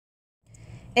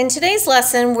In today's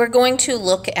lesson, we're going to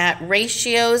look at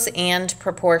ratios and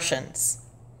proportions.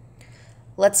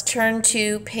 Let's turn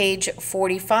to page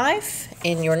 45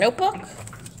 in your notebook.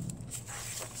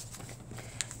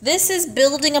 This is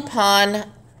building upon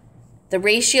the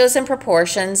ratios and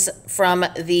proportions from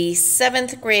the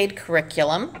 7th grade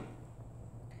curriculum.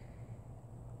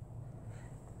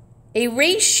 A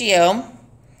ratio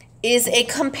is a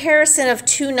comparison of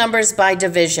two numbers by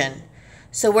division.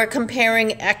 So we're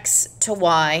comparing x to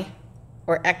y,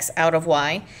 or x out of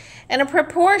y. And a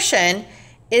proportion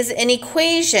is an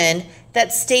equation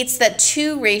that states that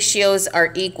two ratios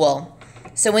are equal.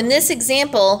 So in this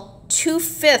example,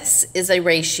 2/5 is a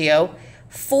ratio,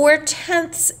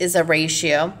 4/10 is a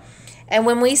ratio. And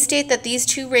when we state that these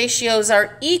two ratios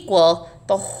are equal,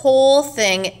 the whole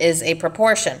thing is a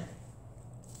proportion.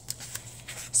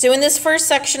 So in this first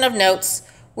section of notes,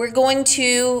 we're going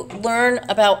to learn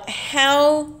about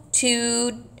how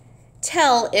to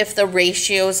tell if the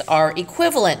ratios are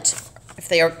equivalent, if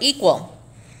they are equal.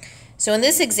 So in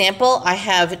this example, I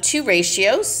have two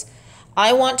ratios.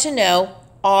 I want to know,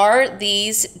 are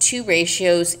these two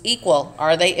ratios equal?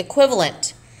 Are they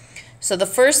equivalent? So the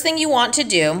first thing you want to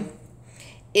do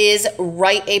is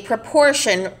write a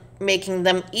proportion making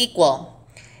them equal.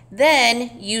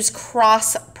 Then use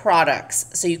cross products.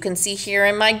 So you can see here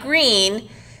in my green,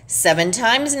 7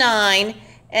 times 9,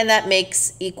 and that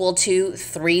makes equal to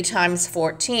 3 times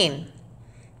 14.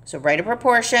 So write a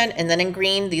proportion, and then in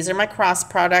green, these are my cross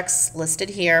products listed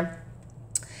here.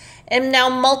 And now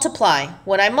multiply.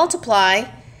 When I multiply,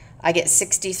 I get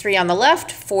 63 on the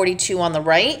left, 42 on the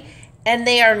right, and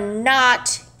they are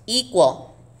not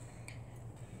equal.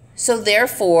 So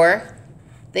therefore,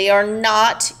 they are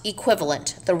not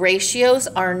equivalent. The ratios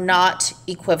are not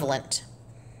equivalent.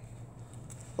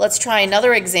 Let's try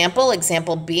another example,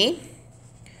 example B.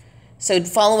 So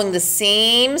following the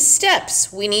same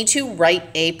steps, we need to write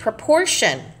a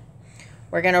proportion.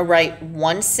 We're going to write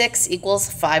 1/6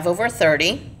 equals 5 over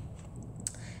 30.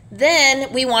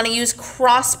 Then we want to use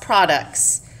cross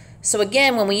products. So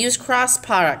again, when we use cross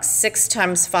products, 6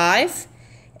 times 5,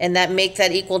 and that make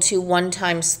that equal to 1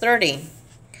 times 30.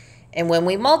 And when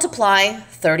we multiply,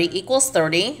 30 equals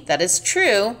 30, that is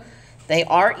true. They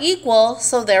are equal,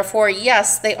 so therefore,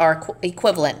 yes, they are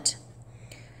equivalent.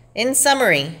 In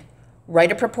summary,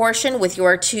 write a proportion with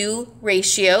your two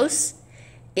ratios.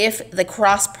 If the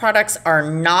cross products are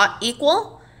not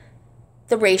equal,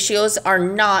 the ratios are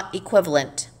not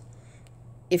equivalent.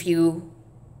 If you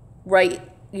write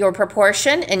your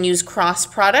proportion and use cross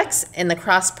products and the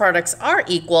cross products are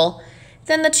equal,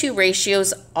 then the two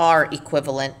ratios are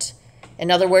equivalent. In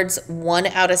other words, 1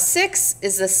 out of 6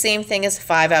 is the same thing as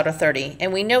 5 out of 30.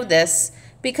 And we know this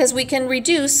because we can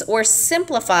reduce or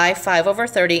simplify 5 over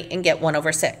 30 and get 1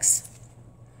 over 6.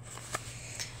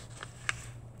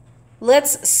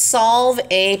 Let's solve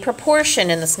a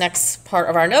proportion in this next part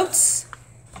of our notes.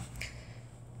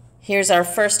 Here's our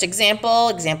first example,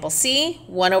 example C.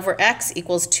 1 over x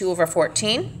equals 2 over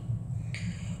 14.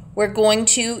 We're going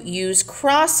to use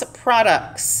cross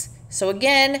products. So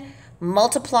again,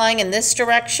 multiplying in this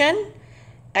direction,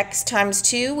 x times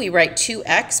 2, we write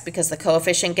 2x because the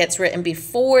coefficient gets written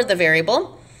before the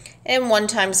variable, and 1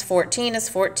 times 14 is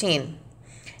 14.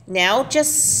 Now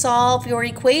just solve your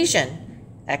equation.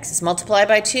 X is multiplied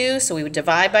by 2, so we would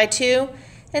divide by 2,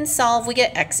 and solve, we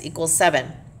get x equals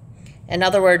 7. In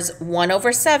other words, 1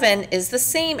 over 7 is the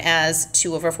same as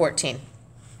 2 over 14.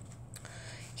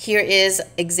 Here is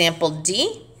example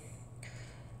D.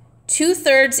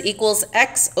 2/3 equals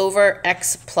x over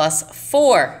x plus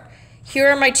 4. Here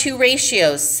are my two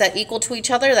ratios set equal to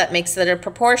each other. That makes it a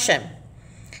proportion.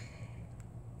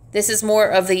 This is more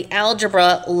of the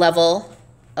algebra level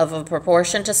of a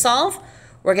proportion to solve.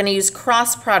 We're going to use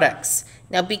cross products.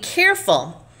 Now be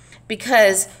careful,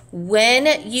 because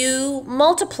when you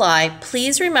multiply,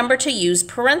 please remember to use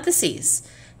parentheses.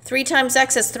 3 times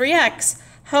x is 3x.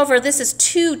 However, this is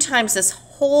 2 times this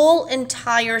whole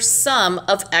entire sum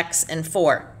of x and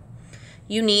 4.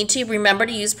 You need to remember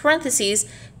to use parentheses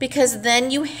because then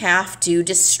you have to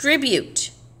distribute.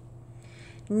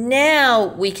 Now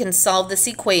we can solve this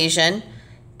equation,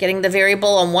 getting the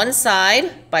variable on one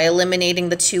side by eliminating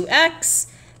the 2x,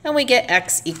 and we get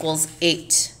x equals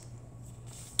 8.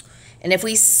 And if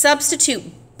we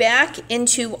substitute back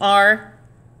into our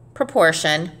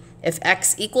proportion, if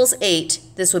x equals 8,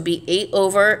 this would be 8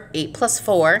 over 8 plus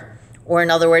 4, or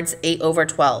in other words, 8 over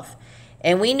 12.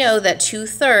 And we know that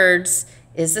 2/3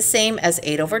 is the same as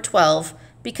 8 over 12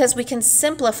 because we can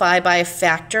simplify by a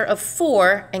factor of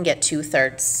 4 and get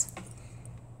 2/3.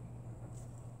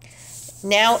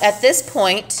 Now at this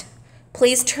point,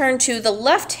 please turn to the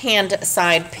left-hand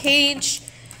side page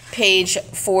page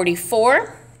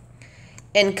 44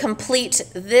 and complete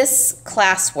this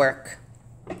classwork.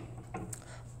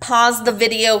 Pause the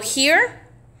video here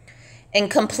and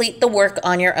complete the work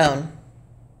on your own.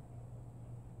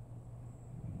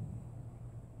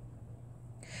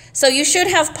 So you should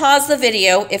have paused the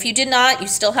video. If you did not, you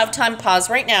still have time. Pause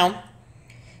right now.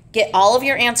 Get all of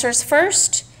your answers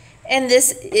first, and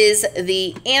this is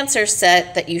the answer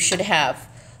set that you should have.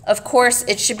 Of course,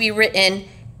 it should be written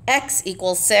x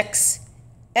equals 6,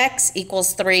 x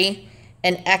equals 3,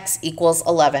 and x equals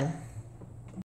 11.